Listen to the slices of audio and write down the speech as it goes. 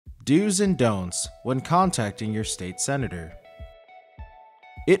Do's and don'ts when contacting your state senator.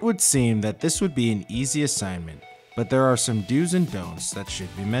 It would seem that this would be an easy assignment, but there are some do's and don'ts that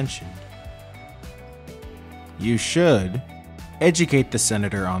should be mentioned. You should educate the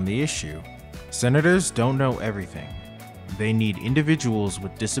senator on the issue. Senators don't know everything. They need individuals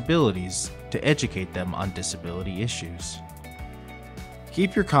with disabilities to educate them on disability issues.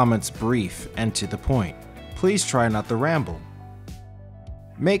 Keep your comments brief and to the point. Please try not to ramble.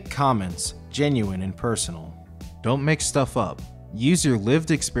 Make comments genuine and personal. Don't make stuff up. Use your lived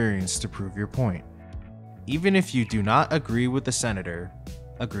experience to prove your point. Even if you do not agree with the senator,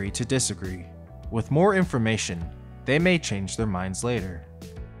 agree to disagree. With more information, they may change their minds later.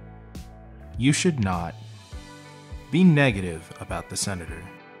 You should not be negative about the senator.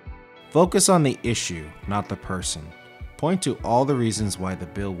 Focus on the issue, not the person. Point to all the reasons why the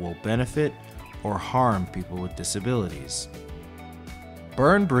bill will benefit or harm people with disabilities.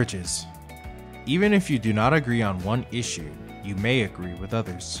 Burn bridges. Even if you do not agree on one issue, you may agree with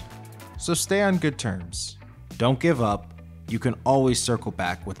others. So stay on good terms. Don't give up. You can always circle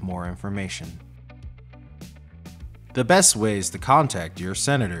back with more information. The best ways to contact your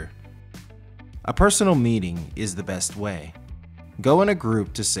senator. A personal meeting is the best way. Go in a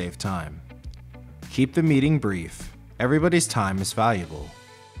group to save time. Keep the meeting brief. Everybody's time is valuable.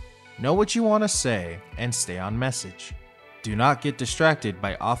 Know what you want to say and stay on message. Do not get distracted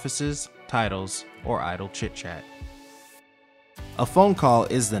by offices, titles, or idle chit-chat. A phone call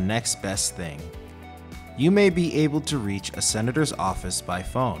is the next best thing. You may be able to reach a senator's office by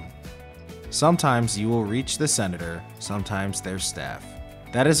phone. Sometimes you will reach the senator, sometimes their staff.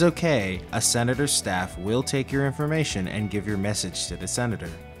 That is okay, a senator's staff will take your information and give your message to the senator.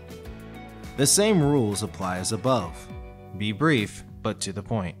 The same rules apply as above. Be brief, but to the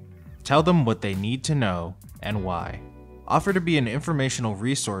point. Tell them what they need to know and why. Offer to be an informational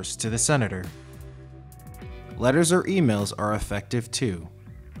resource to the senator. Letters or emails are effective too.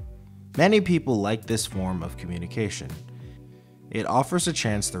 Many people like this form of communication. It offers a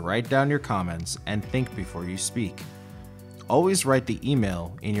chance to write down your comments and think before you speak. Always write the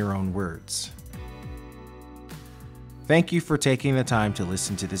email in your own words. Thank you for taking the time to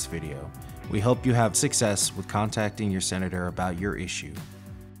listen to this video. We hope you have success with contacting your senator about your issue.